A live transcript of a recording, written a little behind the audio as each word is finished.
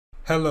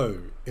Hello,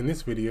 in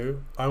this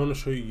video I want to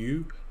show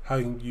you how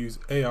you can use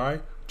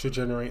AI to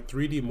generate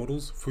 3D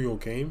models for your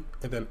game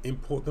and then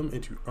import them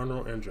into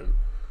Unreal Engine.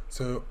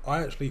 So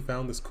I actually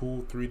found this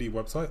cool 3D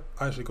website.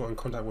 I actually got in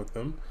contact with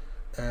them,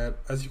 and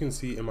as you can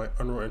see in my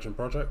Unreal Engine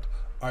project,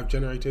 I've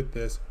generated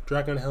this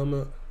dragon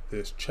helmet,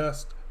 this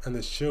chest, and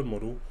this shield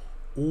model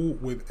all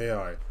with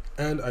AI,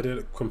 and I did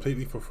it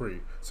completely for free.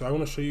 So I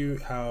want to show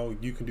you how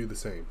you can do the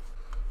same.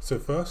 So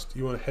first,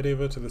 you want to head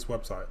over to this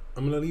website.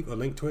 I'm going to leave a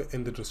link to it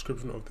in the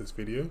description of this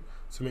video,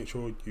 so make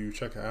sure you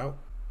check it out.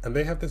 And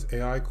they have this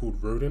AI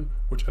called Rodin,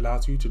 which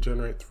allows you to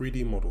generate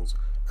 3D models,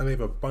 and they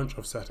have a bunch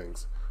of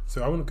settings.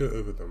 So I want to go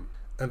over them.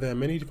 And there are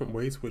many different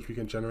ways which we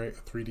can generate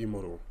a 3D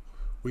model.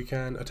 We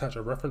can attach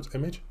a reference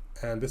image,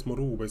 and this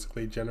model will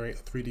basically generate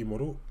a 3D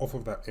model off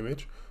of that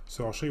image.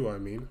 So I'll show you what I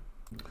mean.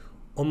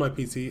 On my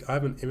PC, I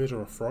have an image of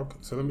a frog,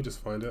 so let me just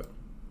find it.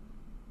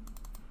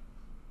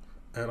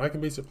 And I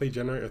can basically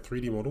generate a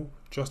 3D model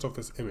just off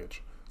this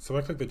image. So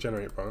I click the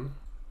generate button,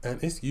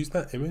 and it's used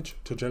that image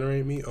to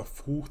generate me a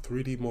full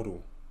 3D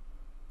model.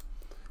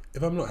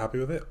 If I'm not happy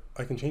with it,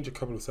 I can change a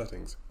couple of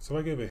settings. So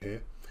I go over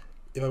here.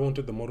 If I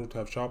wanted the model to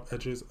have sharp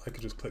edges, I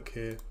could just click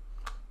here.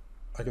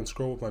 I can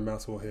scroll with my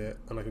mouse wheel here,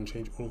 and I can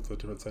change all of the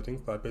different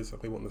settings that I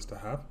basically want this to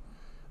have.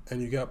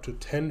 And you get up to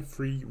 10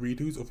 free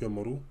redos of your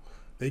model.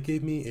 They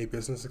gave me a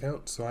business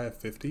account, so I have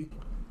 50.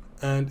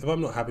 And if I'm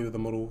not happy with the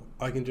model,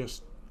 I can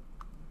just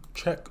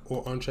check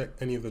or uncheck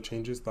any of the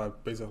changes that I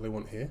basically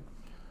want here.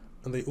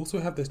 And they also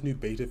have this new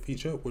beta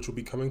feature which will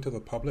be coming to the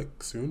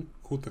public soon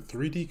called the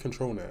 3D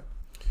control net.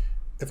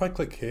 If I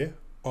click here,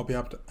 I'll be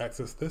able to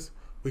access this.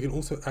 We can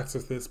also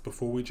access this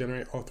before we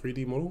generate our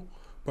 3D model,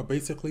 but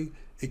basically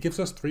it gives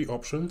us three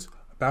options: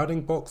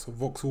 bounding box,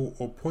 voxel,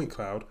 or point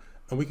cloud,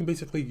 and we can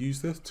basically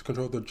use this to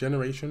control the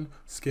generation,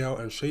 scale,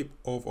 and shape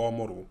of our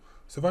model.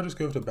 So if I just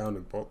go over to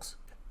bounding box,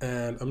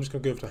 and I'm just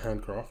going to go over to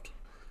handcraft,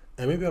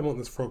 and maybe I want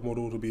this frog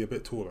model to be a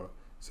bit taller.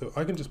 So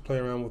I can just play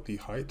around with the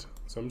height.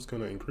 So I'm just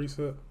going to increase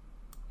it.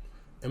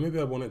 And maybe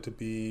I want it to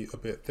be a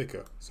bit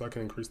thicker. So I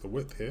can increase the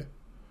width here.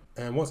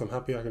 And once I'm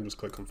happy, I can just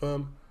click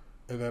confirm.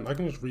 And then I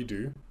can just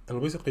redo. And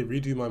I'll basically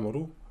redo my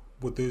model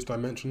with those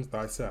dimensions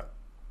that I set.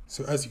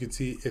 So as you can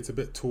see, it's a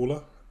bit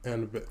taller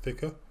and a bit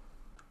thicker.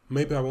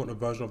 Maybe I want a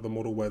version of the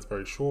model where it's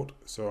very short.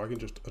 So I can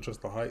just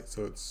adjust the height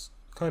so it's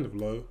kind of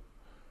low.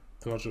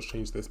 And I'll just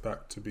change this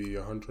back to be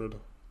 100.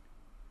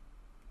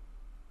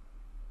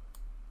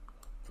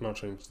 And I'll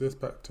change this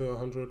back to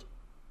 100.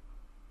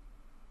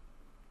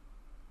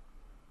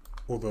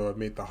 Although I've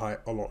made the height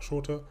a lot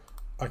shorter,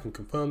 I can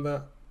confirm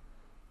that.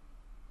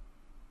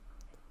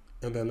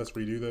 And then let's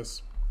redo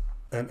this.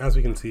 And as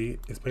we can see,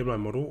 it's made my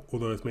model,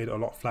 although it's made it a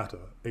lot flatter,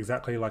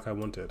 exactly like I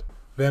wanted.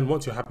 Then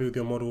once you're happy with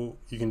your model,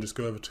 you can just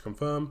go over to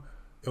confirm.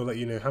 It'll let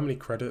you know how many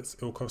credits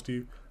it will cost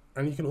you.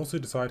 And you can also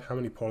decide how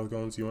many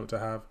polygons you want it to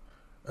have.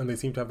 And they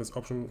seem to have this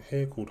option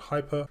here called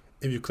Hyper.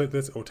 If you click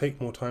this, it will take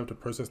more time to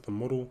process the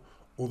model,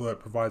 although it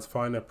provides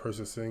finer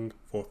processing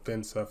for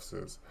thin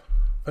surfaces.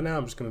 For now,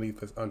 I'm just going to leave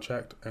this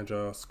unchecked and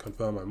just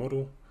confirm my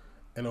model,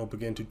 and I'll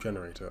begin to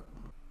generate it.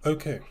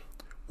 Okay,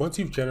 once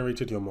you've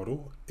generated your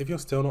model, if you're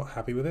still not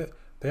happy with it,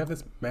 they have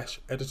this mesh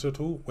editor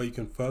tool where you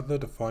can further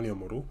define your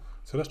model.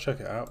 So let's check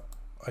it out.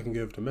 I can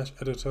go over to mesh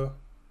editor,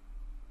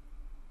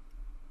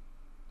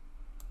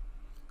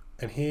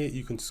 and here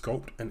you can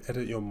sculpt and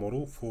edit your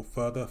model for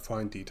further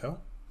fine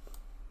detail.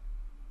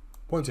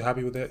 Once you're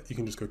happy with it, you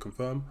can just go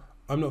confirm.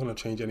 I'm not going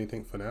to change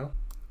anything for now.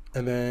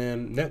 And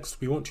then next,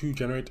 we want to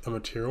generate a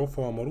material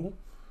for our model.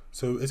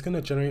 So it's going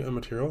to generate a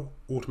material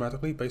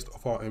automatically based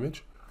off our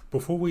image.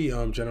 Before we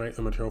generate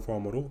a material for our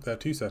model, there are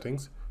two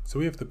settings. So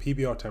we have the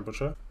PBR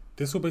temperature.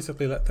 This will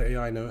basically let the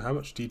AI know how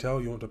much detail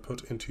you want to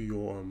put into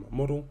your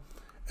model.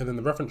 And then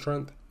the reference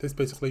strength, this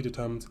basically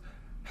determines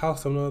how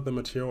similar the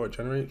material it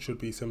generates should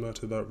be similar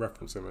to the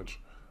reference image.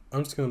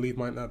 I'm just going to leave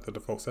mine at the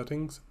default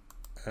settings.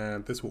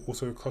 And this will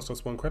also cost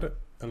us 1 credit.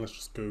 And let's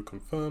just go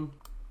confirm.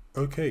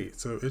 Okay,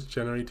 so it's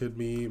generated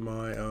me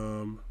my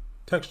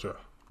texture.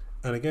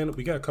 And again,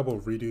 we get a couple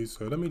of redos,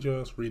 so let me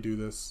just redo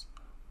this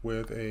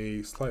with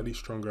a slightly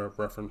stronger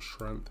reference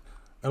strength,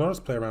 and I'll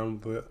just play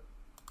around with it.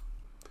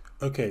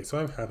 Okay, so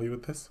I'm happy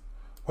with this.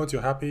 Once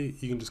you're happy,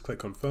 you can just click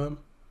confirm.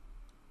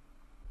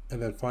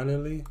 And then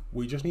finally,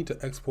 we just need to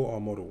export our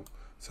model.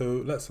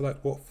 So let's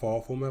select what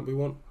file format we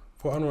want.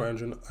 For Unreal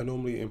Engine, I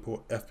normally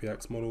import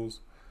FBX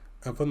models,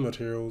 and for the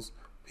materials,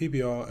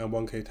 PBR and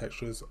 1K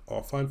textures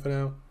are fine for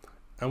now.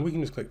 And we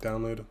can just click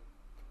download,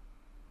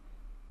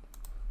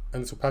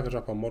 and this will package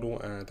up our model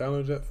and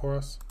download it for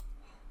us.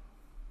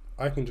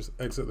 I can just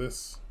exit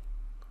this,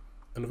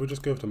 and if we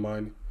just go over to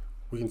mine,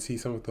 we can see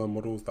some of the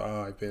models that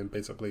I've been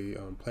basically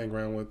playing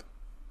around with.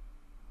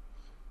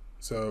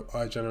 So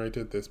I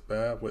generated this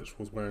bear which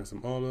was wearing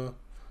some armor.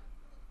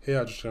 Here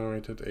I just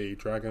generated a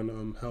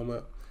dragon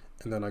helmet,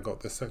 and then I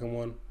got this second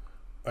one.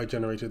 I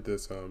generated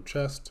this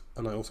chest,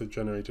 and I also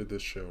generated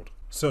this shield.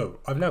 So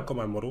I've now got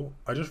my model.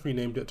 I just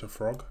renamed it to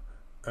frog.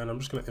 And I'm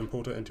just going to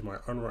import it into my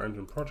Unreal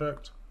Engine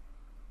project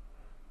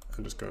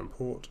and just go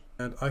import,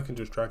 and I can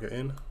just drag it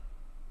in.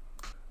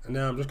 And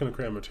now I'm just going to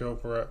create a material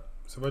for it.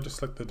 So if I just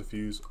select the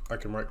diffuse, I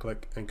can right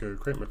click and go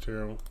create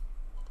material,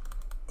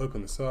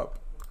 open this up,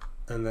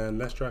 and then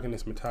let's drag in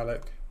this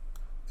metallic,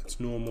 its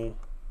normal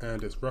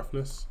and its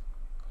roughness,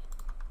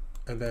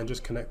 and then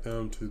just connect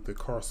them to the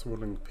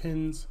corresponding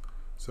pins.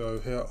 So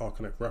here I'll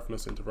connect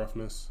roughness into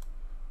roughness,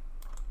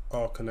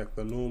 I'll connect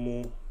the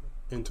normal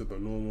into the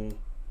normal,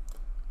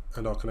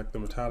 and I'll connect the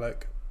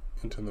metallic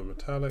into the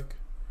metallic.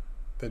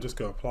 Then just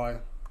go apply,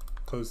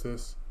 close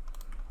this,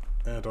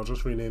 and I'll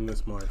just rename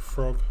this my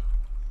frog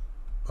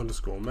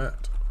underscore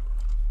matte.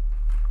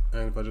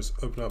 And if I just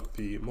open up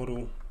the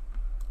model,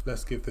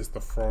 let's give this the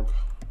frog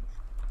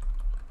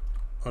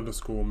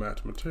underscore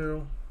matte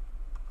material.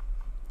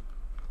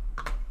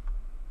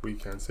 We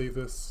can save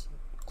this,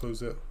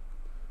 close it,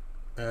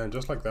 and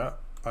just like that,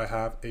 I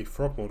have a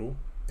frog model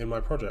in my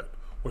project,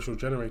 which was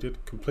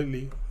generated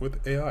completely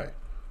with AI.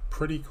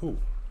 Pretty cool.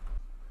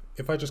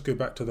 If I just go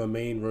back to the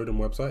main Rodin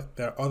website,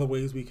 there are other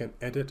ways we can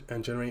edit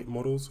and generate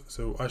models.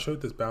 So I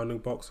showed this bounding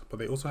box, but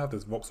they also have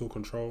this voxel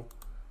control.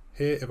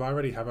 Here, if I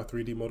already have a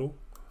 3D model,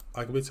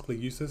 I can basically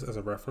use this as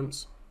a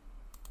reference.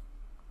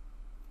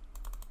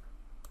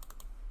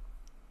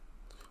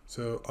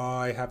 So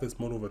I have this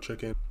model of a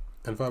chicken,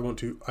 and if I want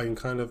to, I can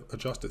kind of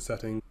adjust its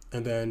setting,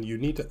 and then you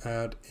need to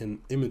add an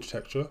image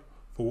texture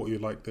for what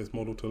you'd like this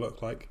model to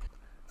look like.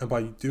 And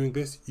by doing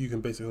this, you can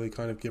basically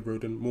kind of give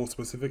Rodin more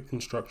specific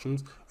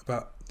instructions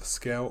about the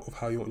scale of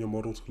how you want your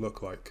model to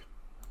look like.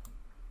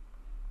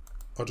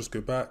 I'll just go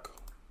back.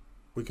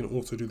 We can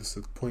also do this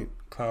with point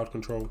cloud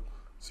control.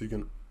 So you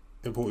can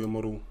import your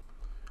model,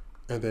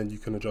 and then you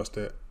can adjust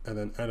it, and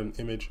then add an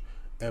image,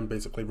 and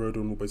basically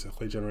Rodin will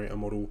basically generate a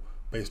model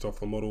based off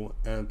the model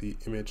and the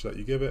image that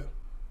you give it.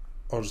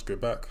 I'll just go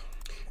back.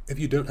 If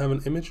you don't have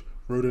an image,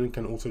 Rodin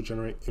can also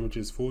generate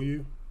images for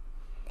you.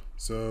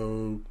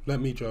 So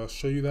let me just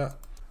show you that.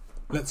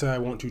 Let's say I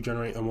want to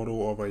generate a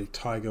model of a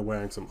tiger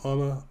wearing some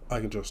armor. I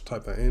can just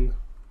type that in.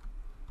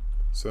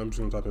 So I'm just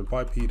going to type in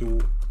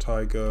bipedal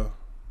tiger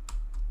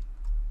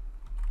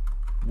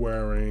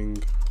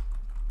wearing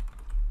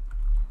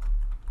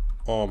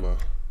armor.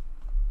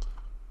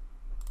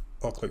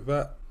 I'll click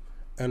that,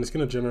 and it's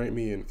going to generate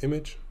me an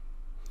image.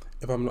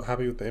 If I'm not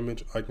happy with the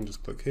image, I can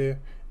just click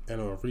here and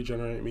it'll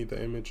regenerate me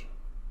the image.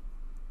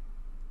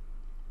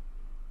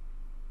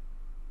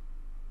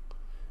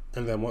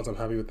 And then once I'm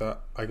happy with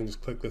that, I can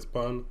just click this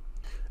button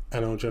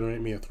and it'll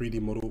generate me a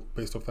 3D model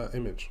based off that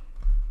image.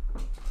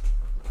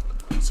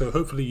 So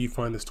hopefully you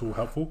find this tool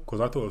helpful,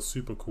 because I thought it was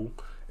super cool.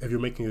 If you're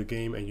making a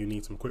game and you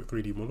need some quick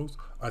 3D models,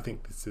 I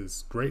think this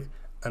is great,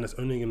 and it's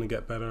only going to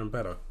get better and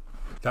better.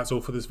 That's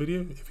all for this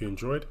video. If you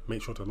enjoyed,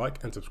 make sure to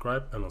like and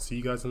subscribe, and I'll see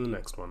you guys in the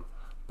next one.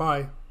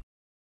 Bye!